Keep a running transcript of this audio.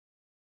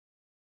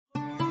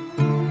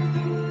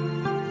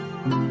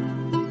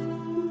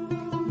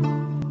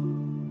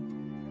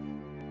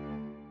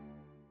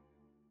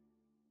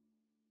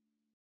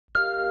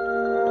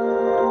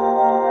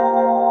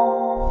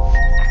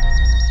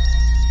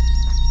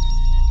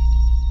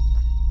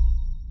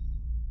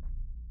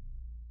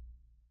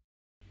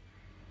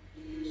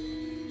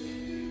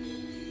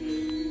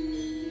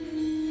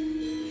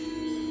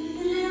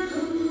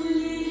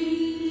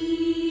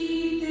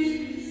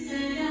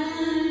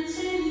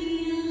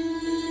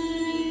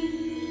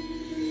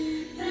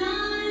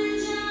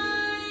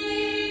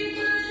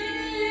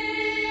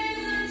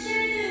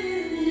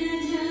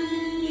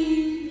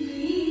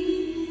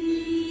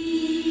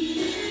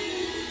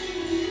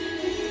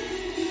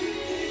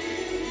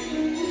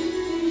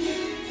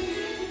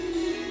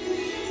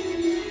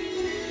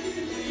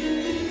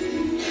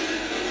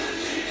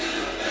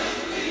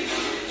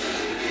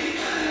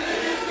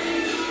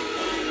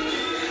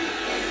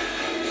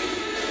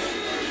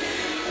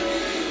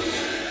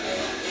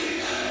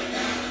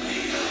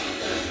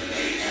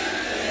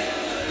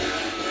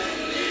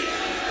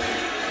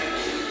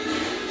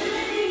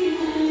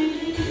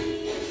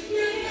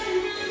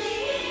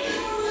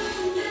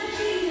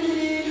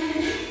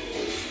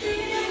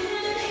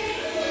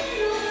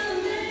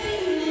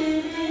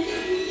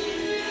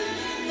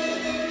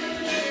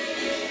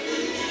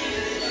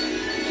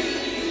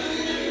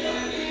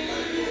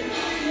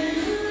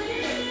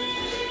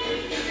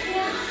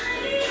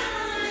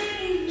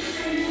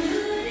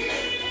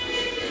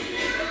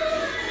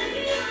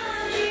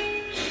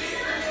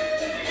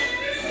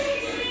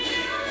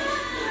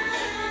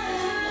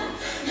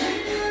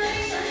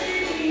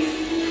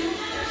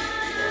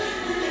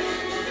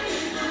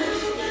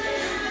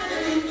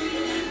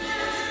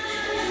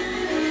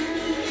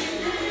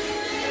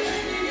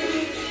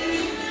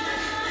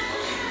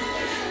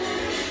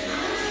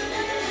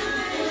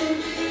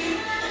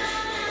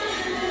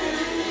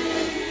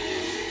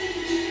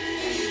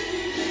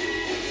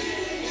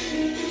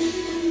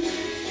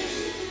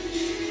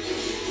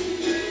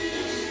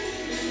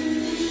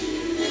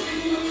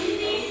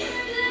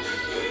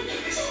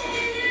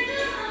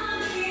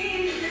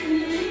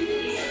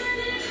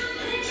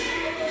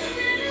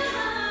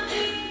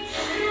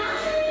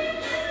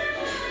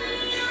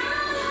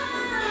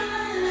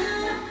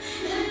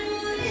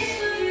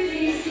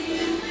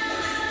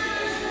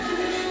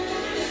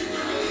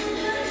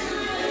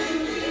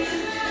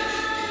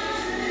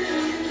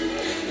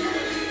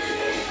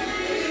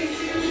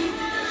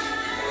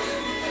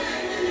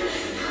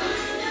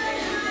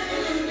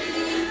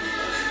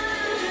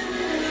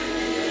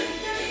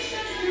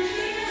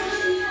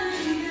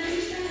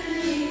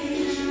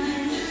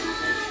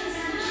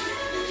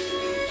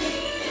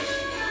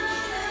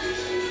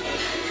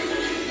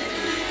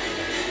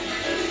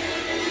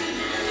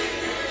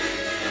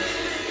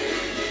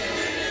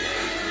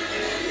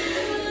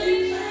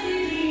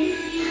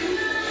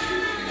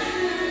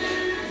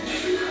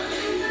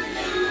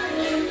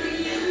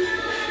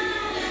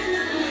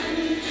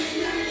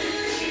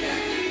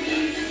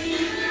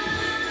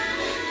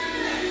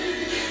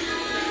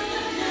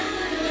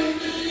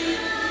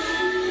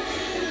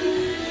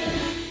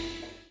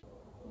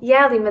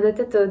Yalimadat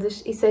a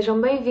todos e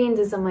sejam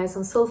bem-vindos a mais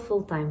um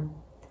SoulFul Time.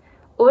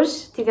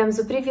 Hoje tivemos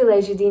o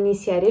privilégio de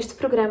iniciar este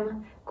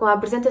programa com a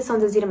apresentação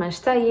das irmãs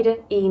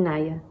Taíra e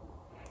Inaya.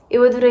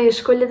 Eu adorei a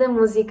escolha da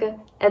música,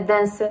 a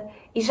dança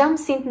e já me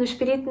sinto no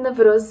espírito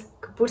navoroso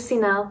que, por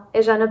sinal,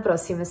 é já na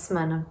próxima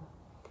semana.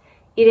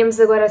 Iremos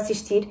agora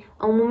assistir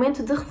a um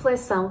momento de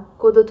reflexão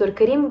com o Dr.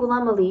 Karim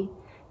Ghulam Ali,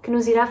 que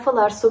nos irá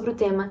falar sobre o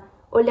tema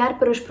Olhar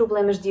para os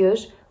problemas de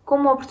hoje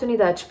como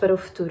oportunidades para o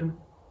futuro.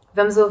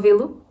 Vamos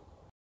ouvi-lo?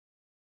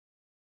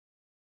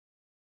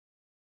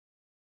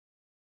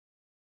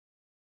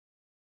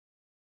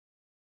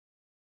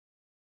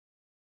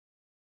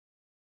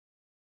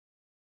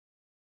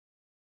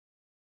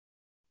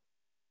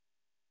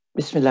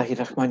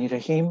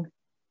 Bismillahirrahmanirrahim,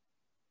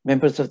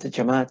 members of the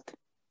Jamaat,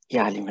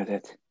 Ya Ali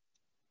Madad.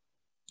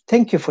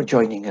 Thank you for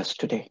joining us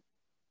today.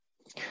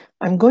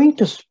 I'm going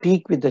to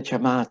speak with the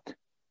Jamaat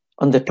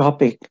on the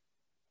topic,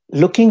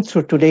 looking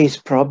through today's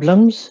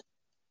problems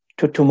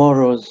to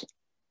tomorrow's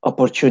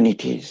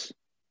opportunities.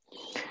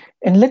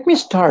 And let me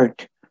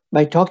start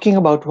by talking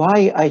about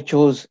why I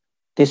chose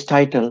this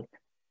title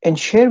and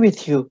share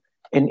with you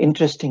an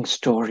interesting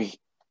story.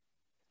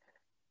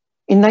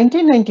 In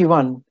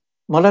 1991,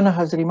 Maulana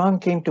Hazar Imam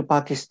came to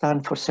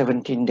Pakistan for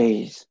 17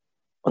 days.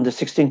 On the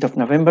 16th of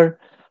November,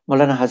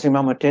 Maulana Hazar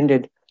Imam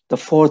attended the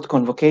 4th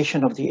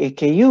convocation of the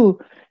AKU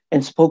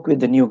and spoke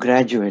with the new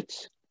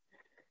graduates.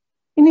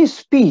 In his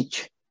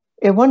speech,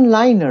 a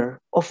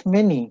one-liner of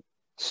many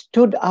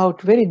stood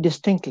out very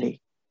distinctly,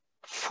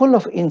 full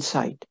of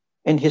insight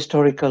and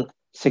historical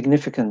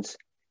significance,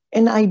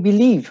 and I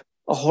believe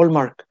a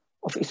hallmark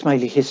of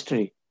Ismaili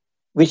history,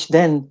 which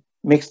then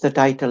makes the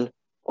title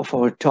of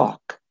our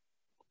talk.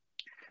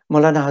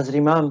 Maulana Hazar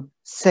Imam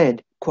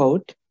said,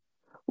 quote,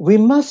 "We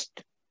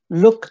must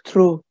look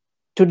through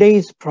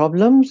today's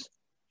problems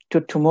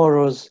to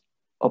tomorrow's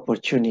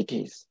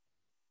opportunities."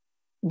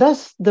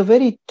 Thus, the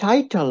very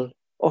title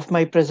of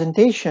my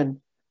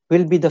presentation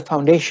will be the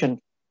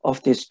foundation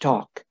of this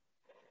talk.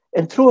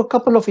 And through a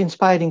couple of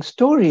inspiring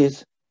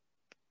stories,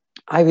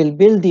 I will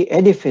build the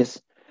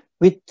edifice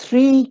with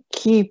 3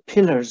 key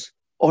pillars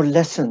or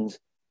lessons,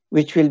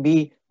 which will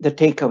be the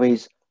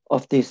takeaways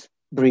of this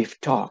brief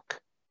talk.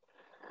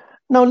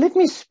 Now, let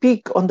me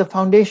speak on the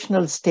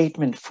foundational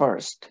statement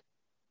first.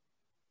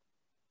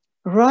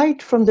 Right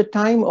from the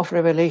time of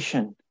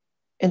revelation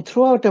and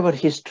throughout our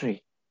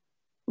history,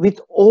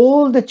 with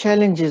all the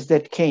challenges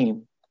that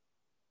came,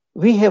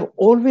 we have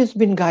always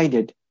been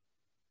guided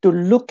to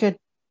look at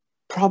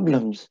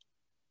problems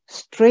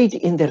straight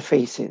in their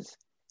faces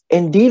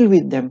and deal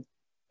with them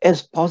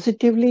as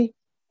positively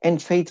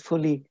and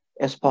faithfully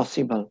as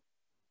possible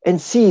and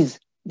seize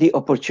the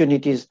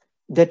opportunities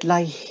that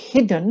lie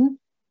hidden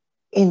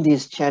in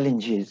these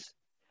challenges.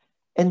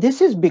 And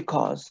this is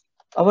because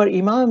our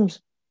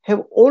Imams have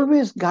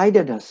always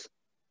guided us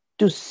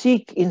to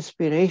seek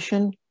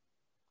inspiration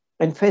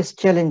and face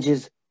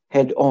challenges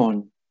head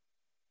on.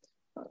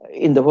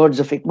 In the words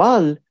of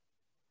Iqbal,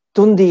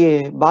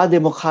 "Tundiye baade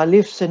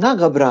mukhalif se na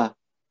ghabra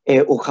e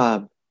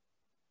ukhab.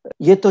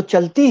 Ye to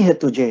chalti hai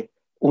tujhe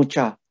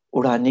uncha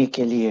udane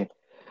ke liye."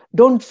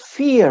 Don't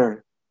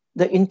fear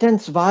the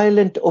intense,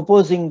 violent,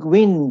 opposing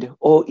wind,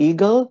 O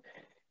eagle.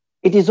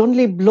 It is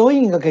only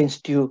blowing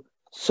against you,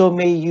 so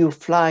may you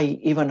fly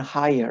even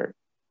higher.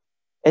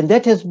 And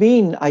that has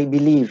been, I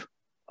believe,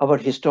 our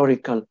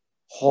historical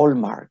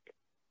hallmark.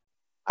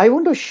 I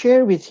want to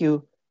share with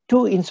you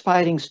 2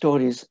 inspiring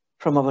stories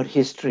from our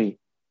history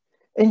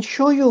and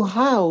show you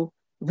how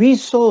we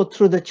saw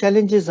through the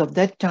challenges of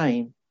that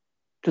time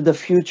to the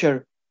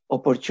future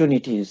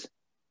opportunities.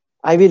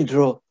 I will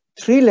draw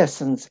 3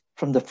 lessons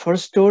from the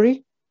first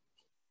story,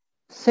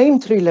 same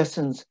 3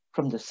 lessons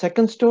from the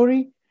second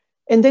story,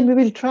 and then we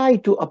will try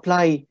to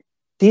apply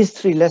these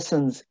 3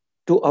 lessons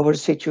to our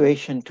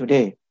situation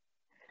today.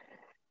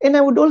 And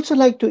I would also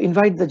like to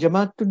invite the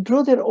Jamaat to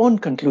draw their own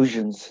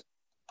conclusions.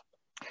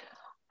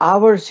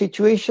 Our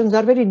situations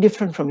are very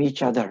different from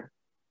each other.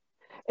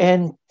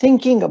 And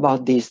thinking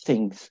about these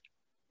things,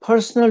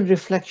 personal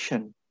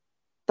reflection,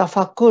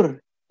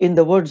 tafakkur, in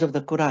the words of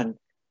the Quran,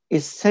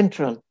 is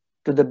central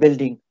to the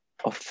building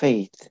of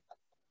faith.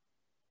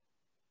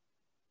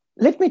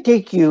 Let me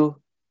take you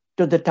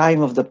to the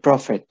time of the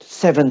Prophet,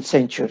 7th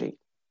century.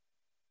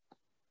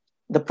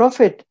 The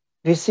Prophet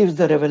receives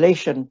the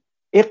revelation,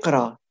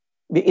 "Iqra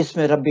bi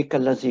ismi rabbika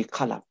allazi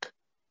khalaq."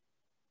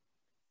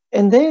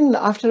 And then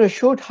after a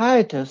short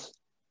hiatus,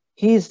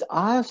 he is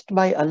asked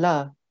by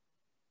Allah,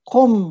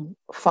 "Qum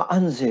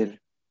fa'anzir,"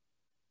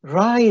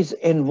 rise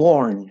and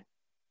warn.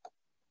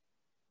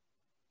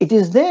 It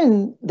is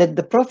then that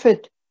the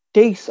Prophet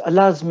takes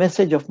Allah's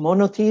message of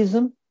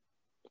monotheism,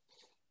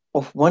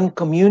 of one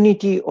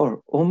community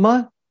or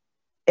ummah,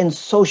 and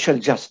social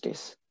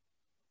justice.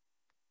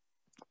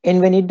 And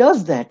when he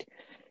does that,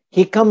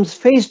 he comes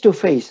face to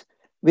face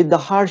with the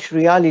harsh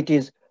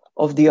realities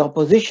of the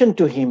opposition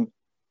to him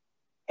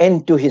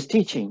and to his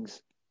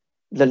teachings.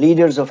 The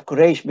leaders of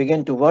Quraysh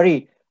began to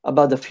worry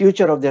about the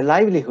future of their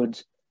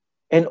livelihoods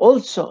and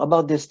also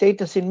about their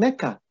status in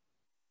Mecca.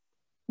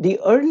 the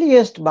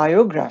earliest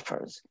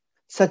biographers,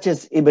 such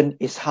as Ibn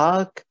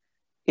Ishaq,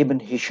 Ibn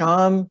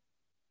Hisham,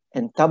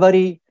 and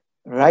Tabari,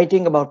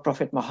 writing about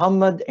Prophet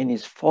Muhammad and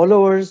his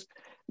followers,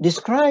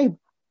 describe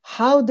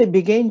how they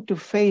began to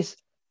face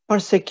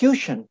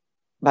persecution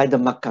by the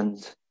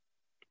Makkans.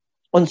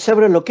 On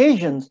several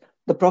occasions,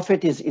 the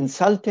Prophet is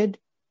insulted.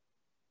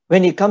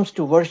 When he comes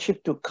to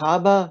worship to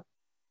Kaaba,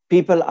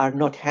 people are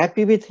not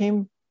happy with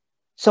him.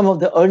 Some of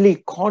the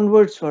early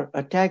converts were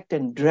attacked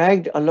and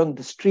dragged along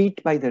the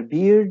street by their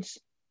beards.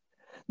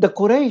 The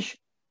Quraysh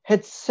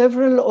had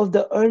several of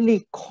the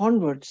early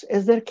converts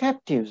as their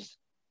captives.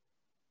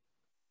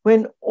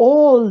 When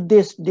all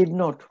this did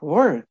not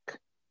work,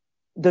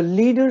 the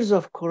leaders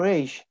of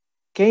Quraysh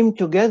came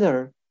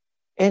together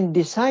and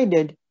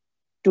decided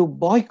to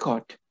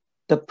boycott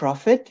the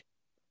Prophet,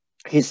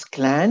 his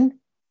clan,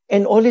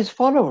 and all his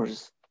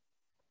followers.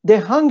 They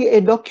hung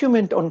a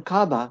document on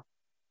Kaaba: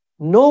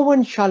 no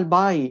one shall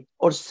buy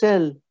or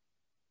sell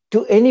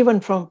to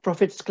anyone from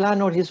Prophet's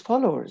clan or his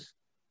followers,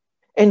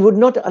 and would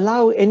not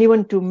allow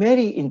anyone to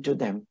marry into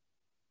them.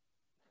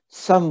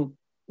 Some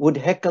would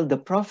heckle the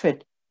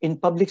Prophet in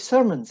public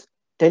sermons,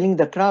 telling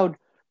the crowd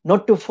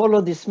not to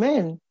follow this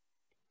man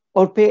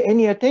or pay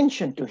any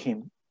attention to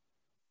him.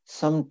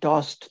 Some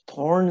tossed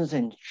thorns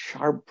and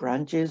sharp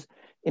branches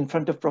in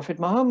front of Prophet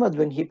Muhammad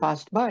when he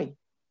passed by.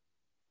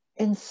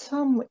 And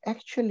some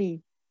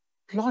actually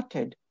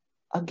plotted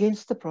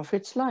against the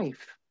Prophet's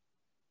life.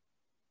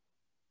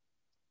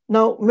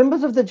 Now,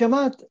 members of the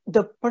Jamaat,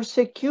 the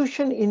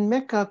persecution in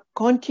Mecca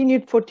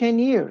continued for 10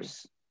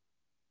 years,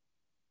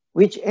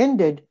 which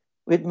ended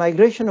with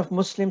migration of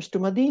Muslims to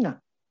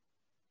Medina.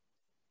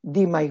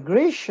 The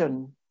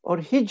migration or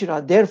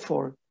hijrah,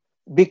 therefore,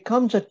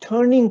 becomes a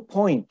turning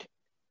point,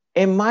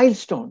 a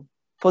milestone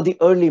for the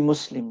early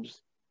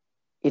Muslims.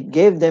 It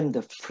gave them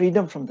the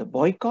freedom from the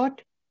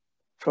boycott,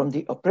 from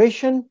the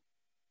oppression,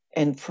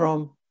 and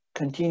from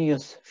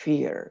continuous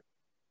fear.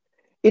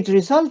 It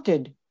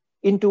resulted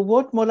into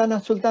what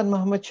Maulana Sultan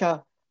Muhammad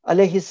Shah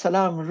alayhi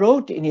salam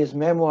wrote in his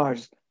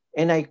memoirs,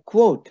 and I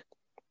quote,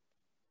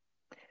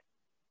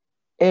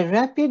 "A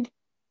rapid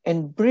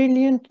and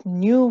brilliant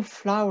new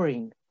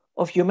flowering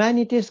of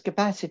humanity's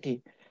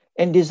capacity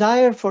and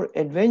desire for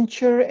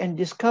adventure and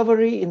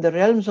discovery in the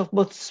realms of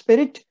both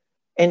spirit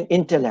and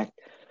intellect."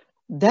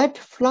 That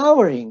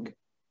flowering,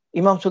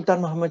 Imam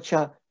Sultan Muhammad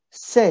Shah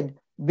said,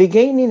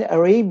 began in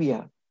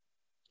Arabia.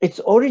 Its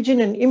origin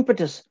and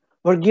impetus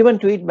were given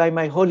to it by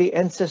my holy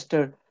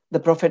ancestor, the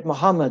Prophet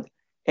Muhammad,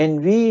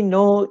 and we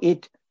know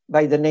it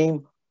by the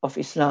name of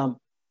Islam,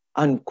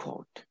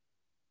 unquote.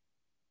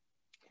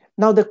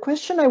 Now, the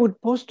question I would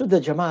pose to the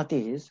Jamaat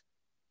is,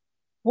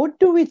 what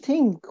do we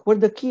think were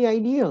the key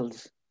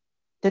ideals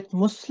that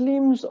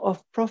Muslims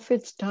of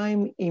Prophet's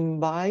time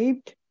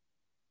imbibed,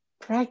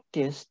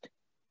 practiced,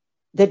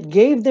 that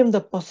gave them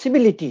the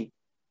possibility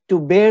to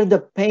bear the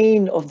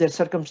pain of their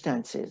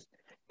circumstances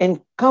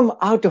and come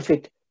out of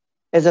it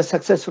as a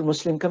successful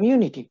Muslim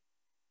community?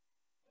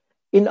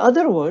 In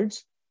other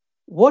words,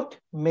 what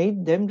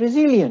made them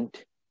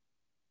resilient?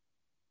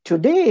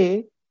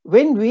 Today,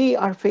 when we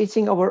are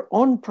facing our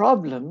own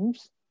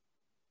problems,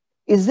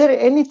 is there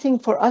anything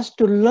for us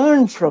to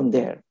learn from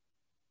there?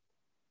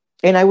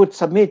 And I would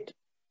submit,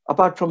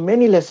 apart from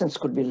many lessons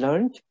could be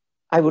learned,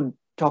 I would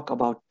talk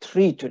about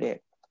 3 today.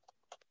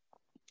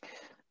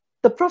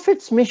 The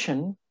Prophet's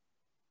mission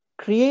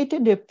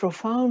created a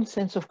profound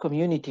sense of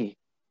community,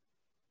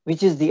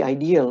 which is the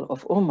ideal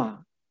of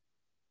Ummah.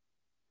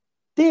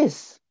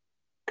 This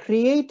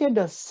created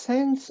a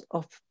sense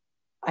of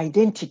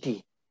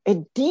identity, a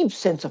deep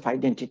sense of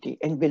identity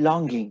and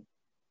belonging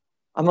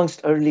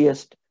amongst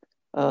earliest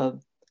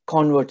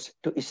converts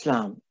to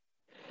Islam.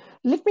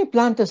 Let me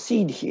plant a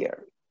seed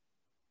here.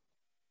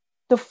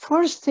 The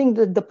first thing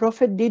that the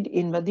Prophet did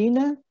in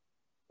Medina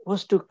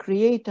was to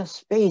create a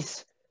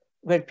space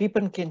where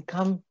people can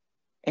come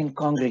and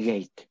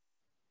congregate.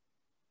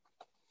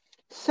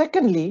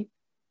 Secondly,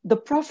 the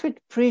Prophet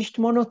preached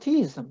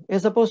monotheism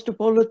as opposed to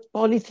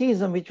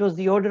polytheism, which was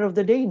the order of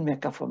the day in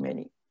Mecca for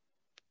many.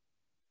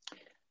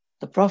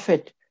 The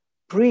Prophet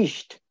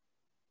preached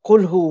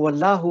Qul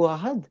huwallahu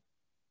ahad.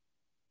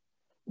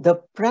 The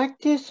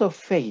practice of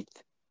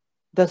faith,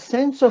 the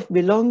sense of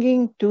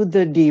belonging to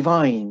the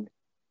divine,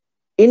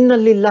 inna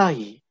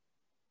lillahi,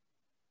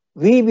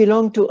 we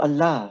belong to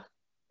Allah,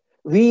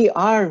 we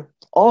are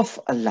of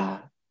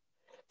Allah,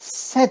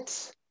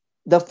 sets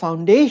the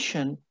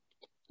foundation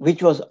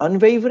which was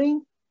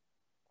unwavering,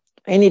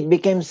 and it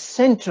became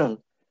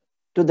central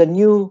to the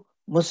new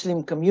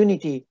Muslim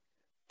community,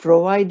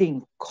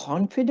 providing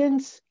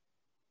confidence,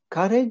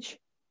 courage,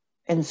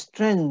 and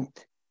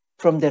strength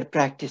from their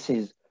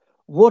practices,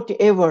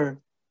 whatever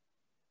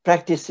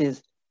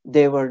practices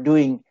they were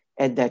doing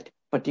at that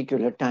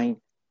particular time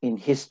in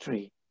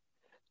history.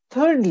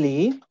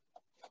 Thirdly,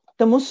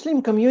 the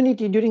Muslim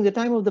community during the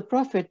time of the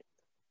Prophet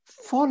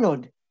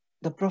followed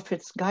the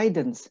Prophet's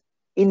guidance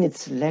in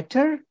its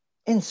letter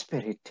and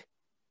spirit.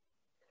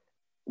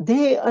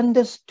 They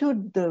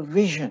understood the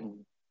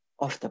vision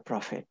of the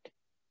Prophet.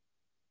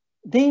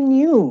 They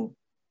knew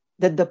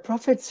that the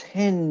prophet's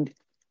hand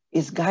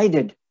is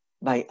guided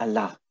by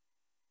Allah.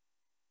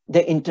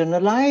 They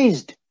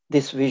internalized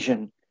this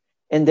vision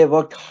and they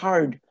worked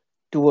hard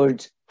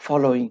towards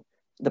following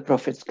the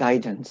prophet's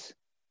guidance.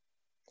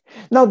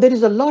 Now, there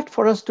is a lot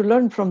for us to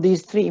learn from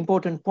these three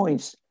important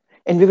points,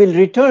 and we will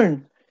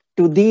return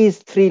to these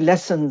three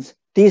lessons,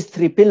 these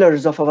three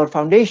pillars of our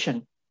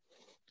foundation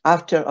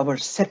after our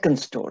second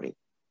story.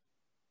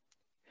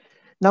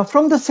 Now,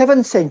 from the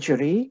 7th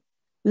century,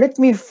 let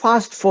me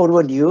fast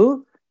forward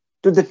you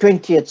to the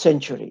 20th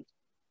century.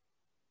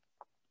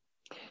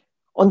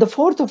 On the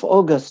 4th of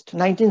August,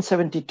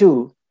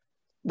 1972,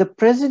 the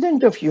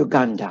president of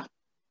Uganda,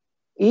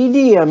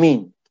 Idi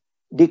Amin,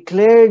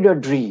 declared a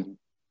dream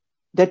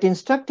that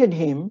instructed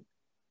him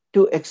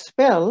to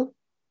expel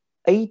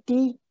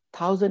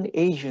 80,000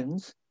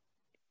 Asians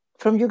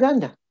from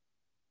Uganda,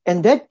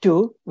 and that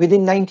too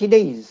within 90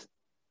 days.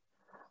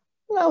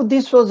 Now,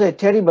 this was a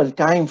terrible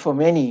time for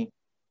many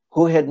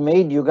who had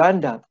made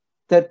Uganda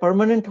their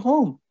permanent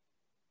home,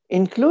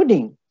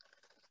 including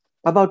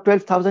about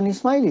 12,000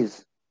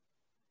 Ismailis.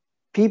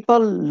 People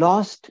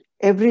lost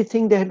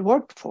everything they had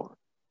worked for,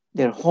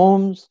 their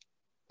homes,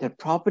 their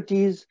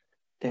properties,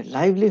 their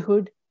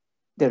livelihood,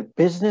 their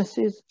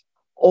businesses.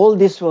 All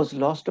this was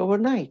lost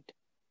overnight.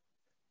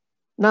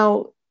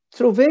 Now,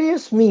 through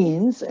various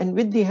means and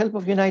with the help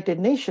of United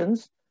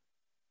Nations,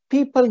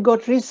 people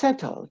got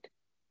resettled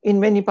in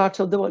many parts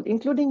of the world,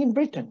 including in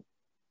Britain,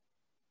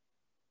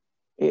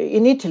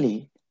 in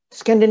Italy,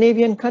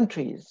 Scandinavian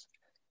countries,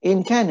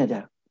 in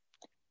Canada,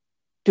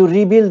 to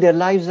rebuild their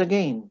lives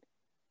again.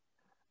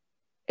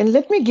 And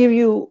let me give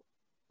you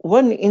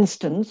one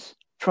instance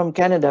from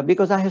Canada,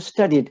 because I have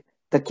studied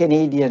the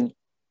Canadian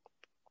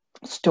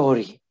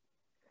story.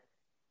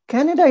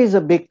 Canada is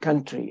a big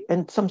country,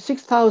 and some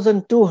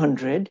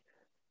 6,200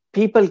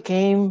 people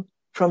came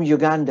from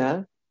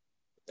Uganda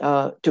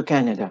to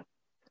Canada.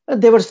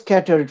 They were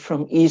scattered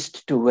from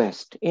east to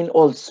west in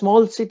all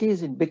small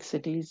cities, in big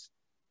cities.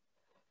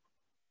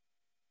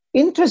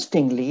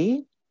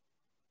 Interestingly,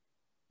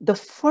 the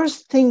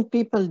first thing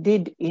people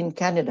did in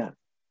Canada,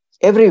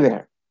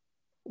 everywhere,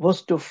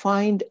 was to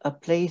find a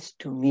place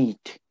to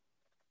meet.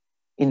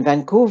 In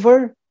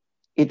Vancouver,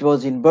 it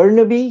was in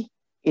Burnaby,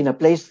 in a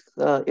place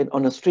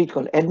on a street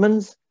called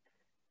Edmonds.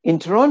 In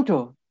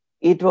Toronto,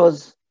 it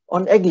was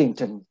on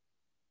Eglinton.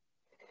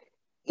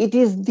 It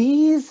is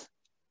these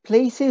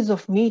places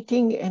of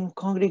meeting and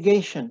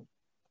congregation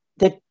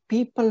that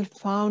people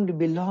found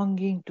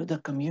belonging to the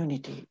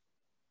community.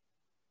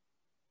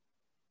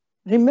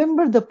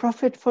 Remember, the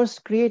Prophet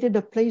first created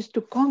a place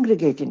to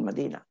congregate in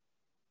Medina.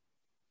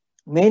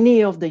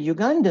 Many of the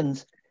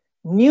Ugandans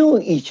knew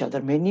each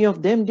other, many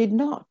of them did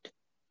not.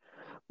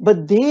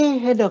 But they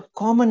had a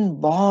common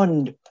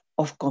bond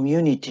of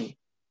community.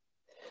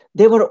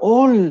 They were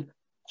all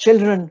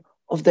children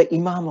of the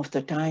Imam of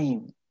the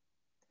time.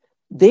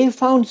 They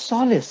found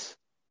solace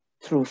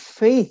through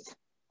faith.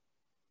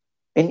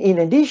 And in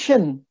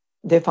addition,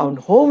 they found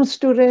homes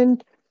to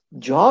rent,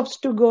 jobs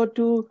to go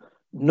to,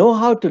 know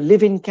how to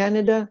live in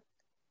Canada,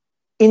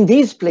 in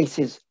these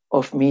places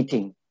of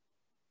meeting.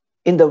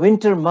 In the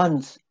winter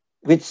months,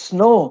 with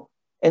snow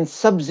and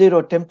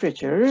sub-zero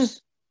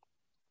temperatures,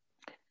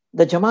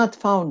 the Jamaat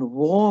found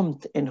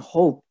warmth and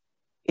hope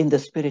in the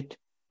spirit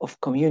of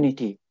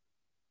community.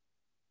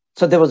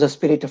 So there was a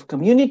spirit of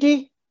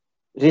community,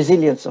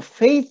 resilience of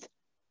faith,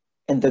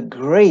 and the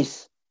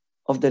grace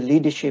of the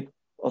leadership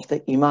of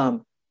the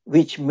Imam,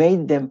 which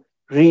made them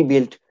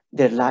rebuild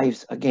their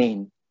lives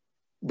again.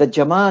 The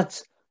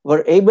Jamaats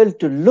were able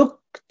to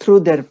look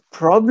through their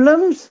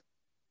problems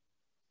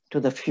to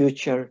the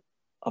future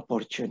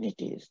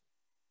opportunities.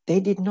 They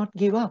did not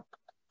give up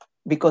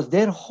because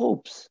their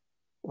hopes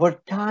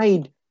were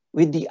tied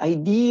with the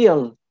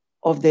ideal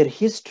of their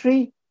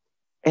history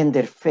and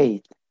their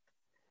faith.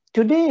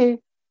 Today,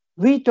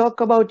 we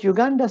talk about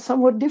Uganda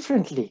somewhat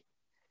differently.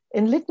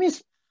 And let me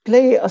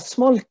play a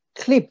small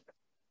clip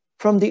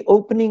from the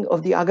opening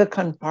of the Aga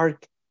Khan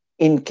Park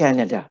in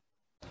Canada.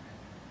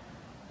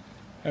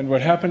 And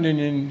what happened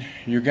in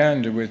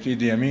Uganda with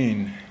Idi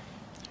Amin,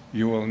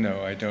 you all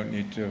know. I don't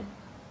need to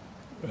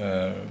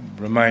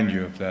remind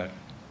you of that.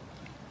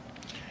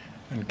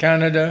 And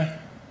Canada,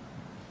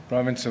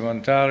 province of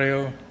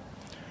Ontario,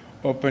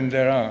 opened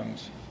their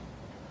arms.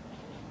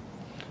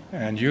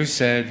 And you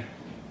said,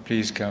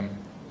 please come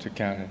to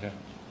Canada.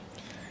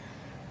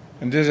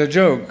 And there's a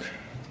joke,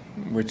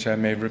 which I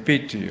may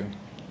repeat to you,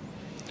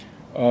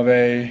 of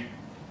a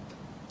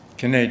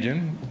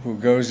Canadian who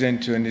goes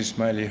into an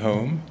Ismaili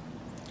home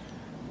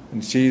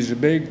and sees a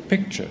big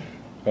picture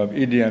of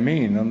Idi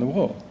Amin on the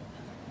wall.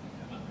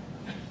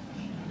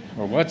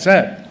 Well, what's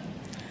that?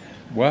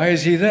 Why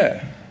is he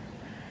there?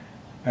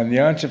 And the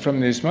answer from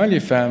the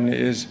Ismaili family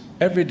is,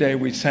 every day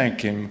we thank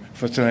him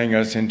for throwing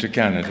us into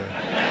Canada.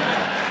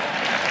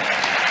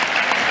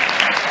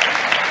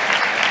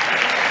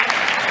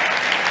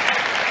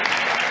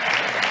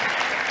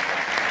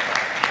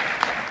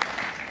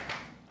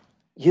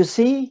 You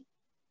see,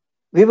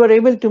 we were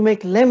able to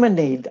make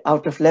lemonade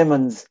out of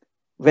lemons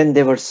when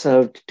they were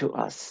served to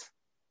us.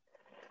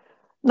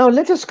 Now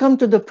let us come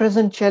to the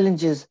present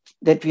challenges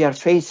that we are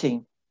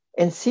facing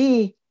and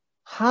see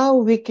how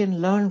we can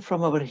learn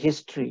from our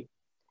history,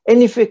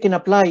 and if we can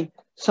apply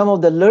some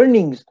of the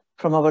learnings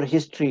from our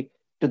history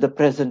to the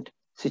present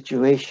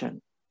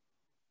situation.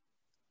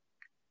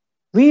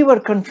 We were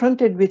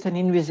confronted with an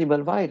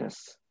invisible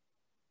virus.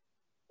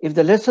 If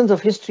the lessons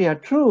of history are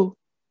true,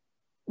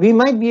 we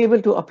might be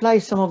able to apply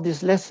some of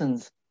these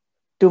lessons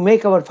to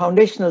make our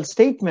foundational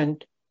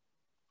statement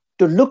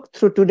to look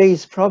through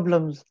today's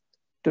problems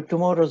to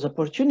tomorrow's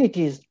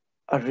opportunities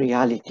a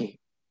reality.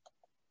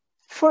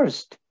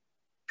 First,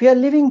 we are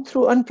living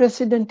through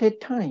unprecedented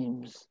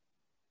times.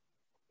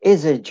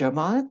 As a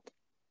Jamaat,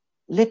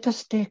 let us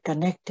stay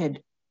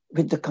connected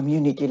with the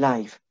community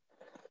life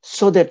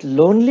so that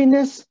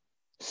loneliness,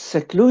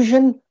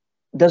 seclusion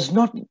does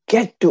not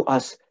get to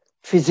us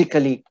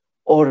physically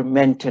or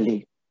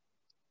mentally.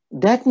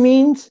 That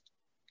means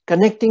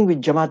connecting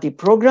with Jamaati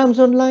programs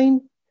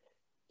online,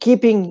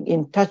 keeping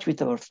in touch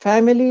with our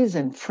families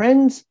and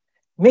friends,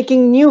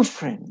 making new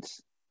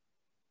friends.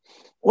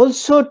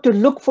 Also to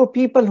look for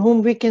people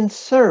whom we can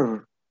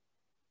serve.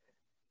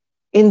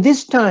 In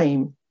this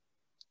time,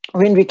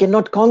 when we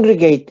cannot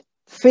congregate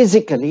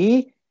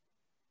physically,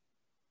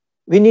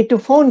 we need to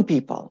phone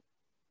people,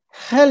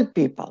 help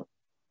people,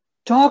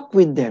 talk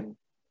with them,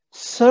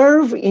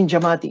 serve in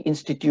Jamaati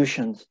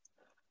institutions,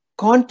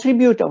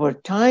 contribute our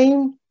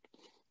time,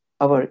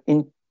 our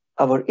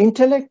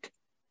intellect,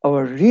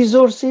 our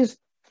resources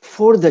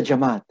for the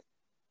Jamaat.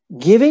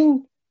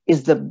 Giving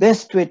is the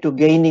best way to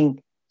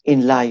gaining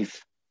in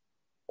life.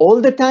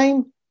 All the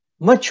time,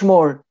 much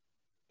more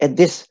at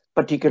this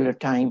particular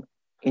time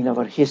in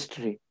our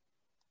history.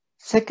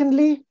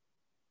 Secondly,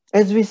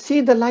 as we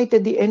see the light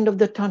at the end of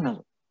the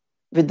tunnel,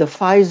 with the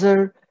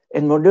Pfizer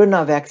and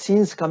Moderna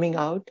vaccines coming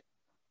out,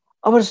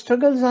 our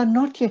struggles are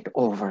not yet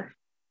over.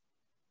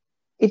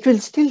 It will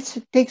still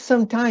take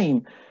some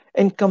time,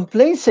 and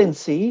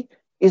complacency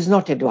is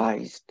not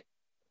advised.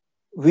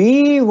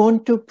 We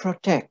want to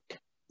protect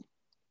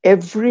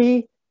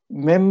every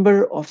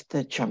member of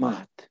the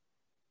Jamaat.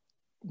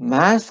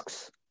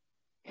 Masks,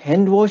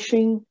 hand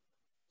washing,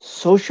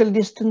 social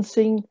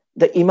distancing,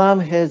 the Imam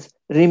has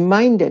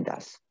reminded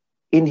us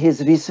in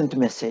his recent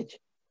message.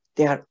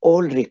 They are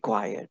all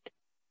required.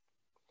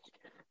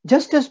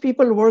 Just as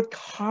people worked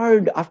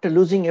hard after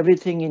losing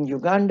everything in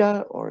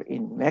Uganda or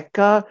in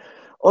Mecca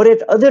or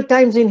at other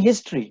times in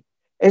history,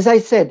 as I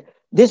said,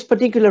 this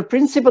particular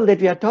principle that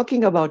we are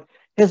talking about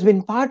has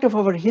been part of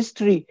our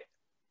history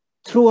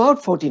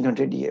throughout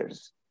 1400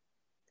 years.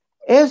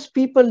 As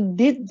people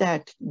did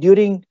that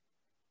during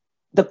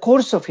the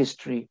course of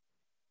history,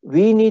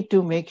 we need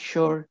to make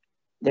sure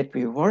that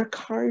we work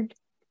hard,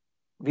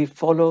 we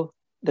follow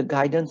the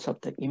guidance of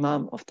the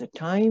Imam of the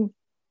time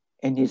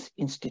and his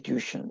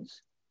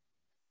institutions.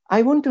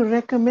 I want to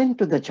recommend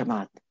to the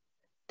Jamaat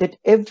that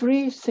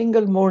every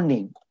single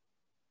morning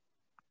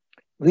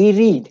we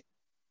read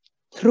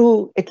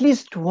through at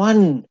least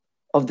one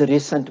of the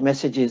recent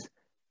messages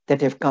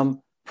that have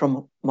come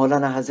from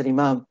Maulana Hazar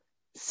Imam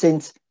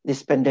since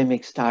this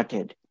pandemic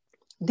started.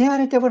 They are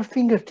at our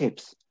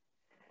fingertips.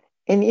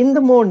 And in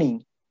the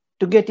morning,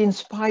 to get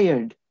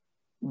inspired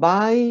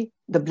by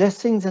the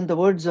blessings and the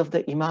words of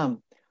the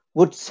Imam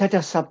would set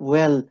us up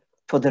well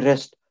for the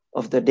rest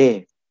of the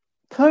day.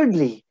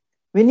 Thirdly,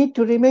 we need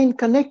to remain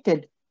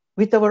connected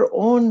with our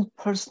own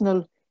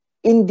personal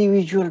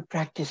individual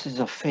practices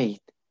of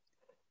faith.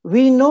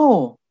 We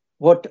know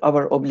what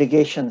our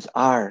obligations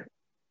are.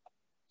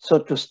 So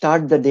to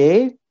start the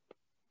day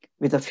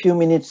with a few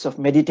minutes of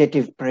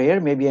meditative prayer,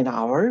 maybe an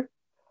hour,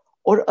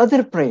 or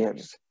other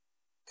prayers,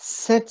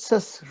 sets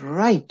us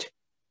right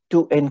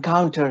to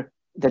encounter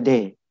the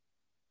day.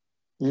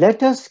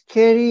 Let us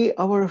carry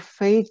our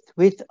faith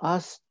with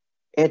us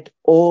at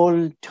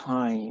all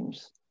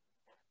times.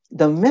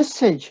 The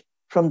message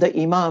from the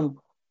Imam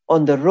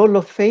on the role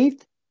of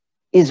faith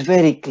is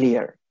very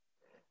clear.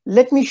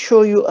 Let me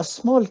show you a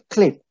small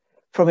clip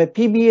from a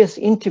PBS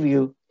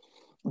interview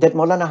that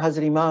Maulana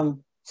Hazar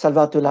Imam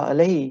Salawatullah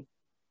Alayhi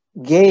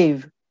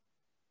gave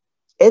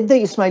at the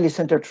Ismaili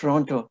Center,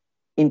 Toronto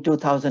in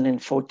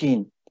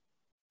 2014.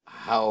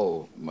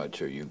 How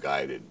much are you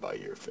guided by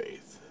your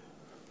faith?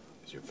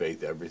 Is your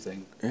faith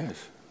everything?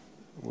 Yes.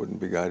 I wouldn't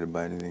be guided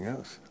by anything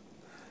else.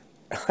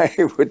 I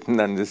wouldn't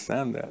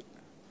understand that.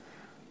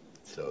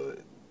 So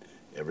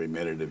every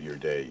minute of your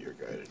day you're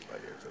guided by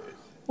your faith?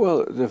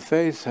 Well, the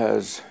faith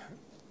has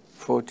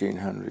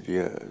 1400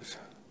 years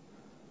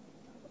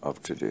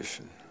of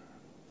tradition.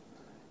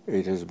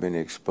 It has been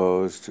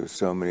exposed to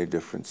so many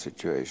different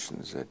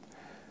situations that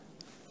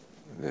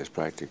there's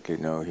practically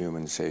no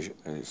human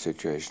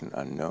situation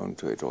unknown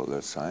to it,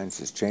 although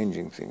science is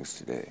changing things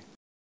today.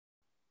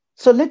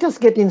 So let us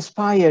get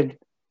inspired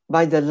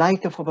by the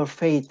light of our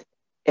faith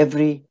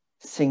every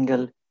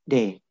single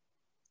day.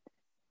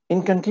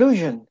 In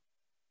conclusion,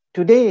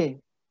 today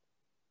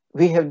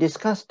we have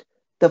discussed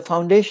the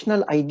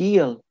foundational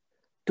ideal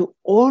to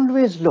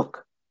always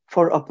look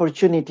for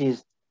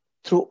opportunities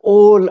through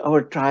all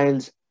our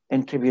trials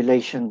and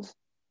tribulations.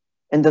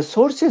 And the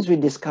sources we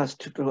discussed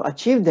to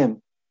achieve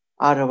them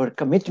are our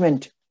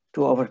commitment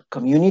to our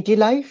community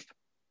life,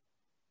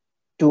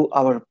 to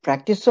our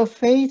practice of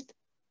faith,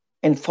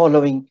 and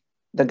following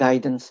the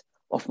guidance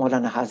of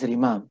Maulana Hazar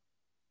Imam,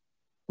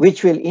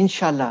 which will,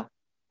 inshallah,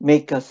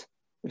 make us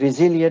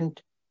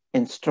resilient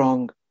and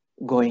strong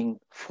going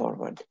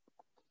forward.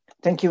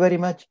 Thank you very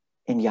much,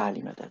 and Ya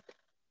Ali Madad.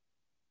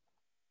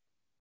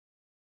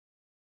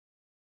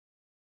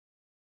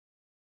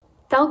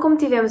 Tal como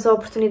tivemos a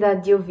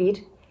oportunidade de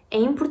ouvir, é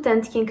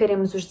importante que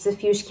encaremos os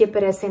desafios que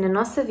aparecem na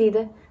nossa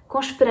vida com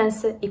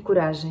esperança e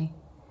coragem.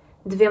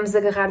 Devemos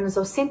agarrar-nos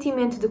ao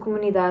sentimento de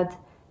comunidade,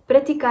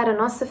 praticar a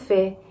nossa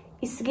fé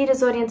e seguir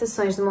as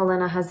orientações de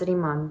Maulana Hazar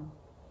Imam.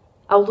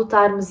 Ao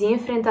lutarmos e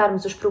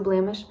enfrentarmos os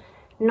problemas,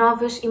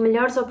 novas e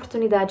melhores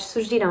oportunidades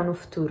surgirão no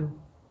futuro.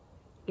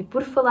 E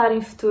por falar em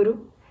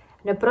futuro,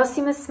 na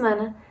próxima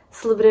semana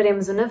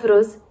celebraremos o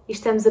Navroz e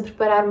estamos a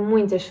preparar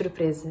muitas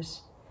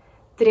surpresas.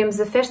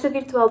 Teremos a festa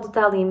virtual do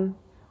Talim,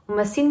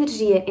 uma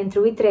sinergia entre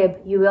o ITREB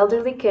e o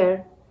Elderly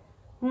Care,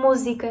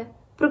 música,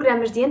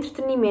 programas de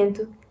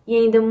entretenimento e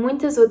ainda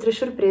muitas outras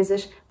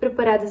surpresas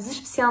preparadas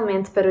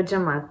especialmente para o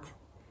Jamaat.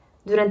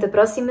 Durante a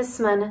próxima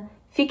semana,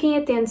 fiquem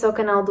atentos ao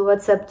canal do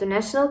WhatsApp do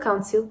National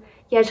Council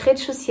e às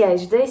redes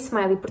sociais da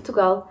Smiley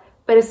Portugal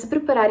para se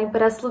prepararem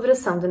para a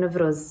celebração do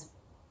Navroz.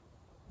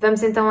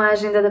 Vamos então à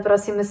agenda da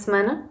próxima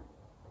semana?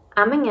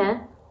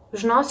 Amanhã,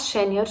 os nossos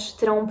séniores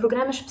terão um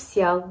programa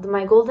especial de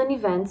My Golden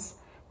Events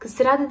que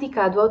será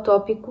dedicado ao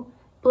tópico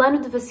Plano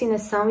de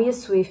Vacinação e a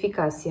sua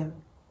eficácia.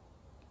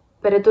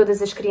 Para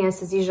todas as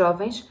crianças e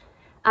jovens,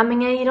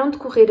 amanhã irão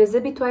decorrer as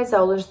habituais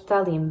aulas de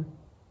Talim.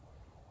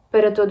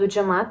 Para todo o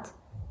Jamaat,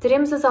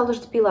 teremos as aulas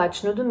de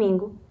Pilates no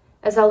domingo,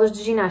 as aulas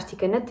de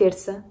ginástica na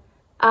terça,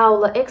 a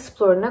aula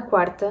Explore na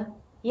quarta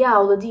e a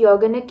aula de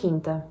Yoga na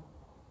quinta.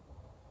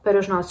 Para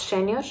os nossos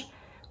séniores,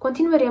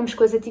 continuaremos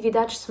com as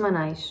atividades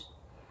semanais,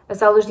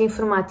 as aulas de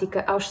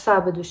informática aos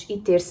sábados e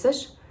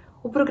terças,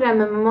 o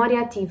programa Memória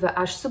Ativa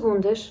às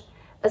segundas,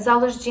 as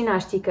aulas de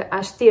ginástica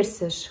às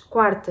terças,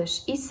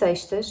 quartas e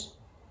sextas,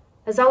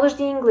 as aulas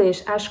de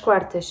inglês às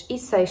quartas e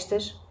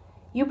sextas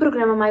e o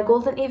programa My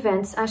Golden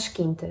Events às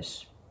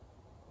quintas.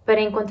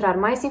 Para encontrar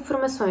mais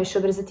informações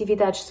sobre as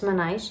atividades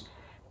semanais,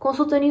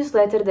 consulte a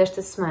newsletter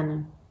desta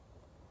semana.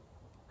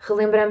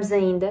 Relembramos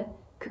ainda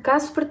que,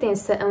 caso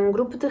pertença a um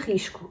grupo de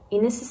risco e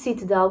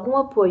necessite de algum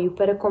apoio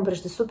para compras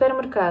de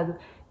supermercado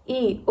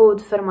ou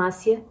de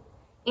farmácia,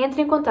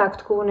 entre em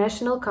contacto com o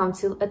National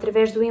Council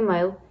através do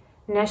e-mail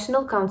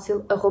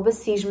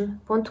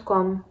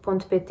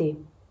nationalcouncil@sism.com.pt.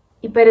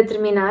 E para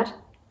terminar,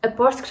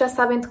 aposto que já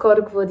sabem de cor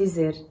o que vou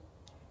dizer.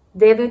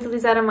 Devem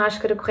utilizar a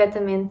máscara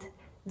corretamente,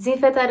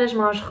 desinfetar as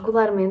mãos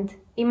regularmente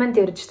e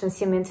manter o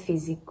distanciamento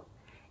físico.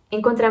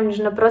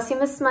 Encontramos-nos na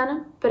próxima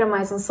semana para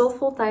mais um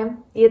SoulFul Time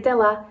e até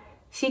lá,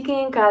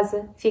 fiquem em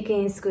casa,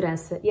 fiquem em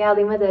segurança. Ya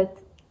Ali Madad.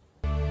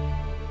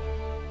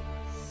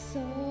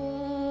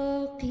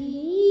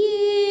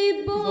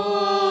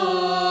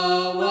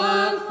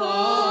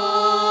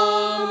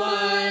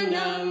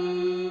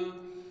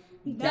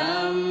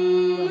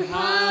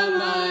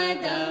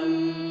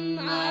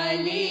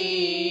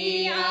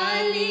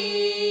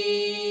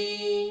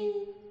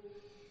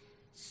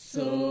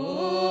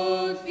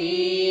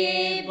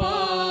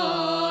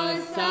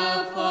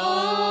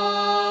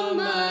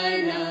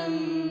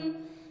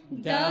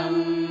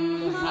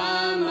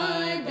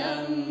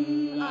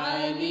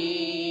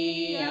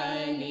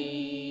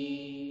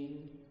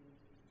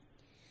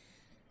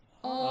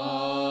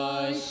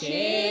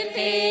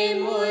 Shekhe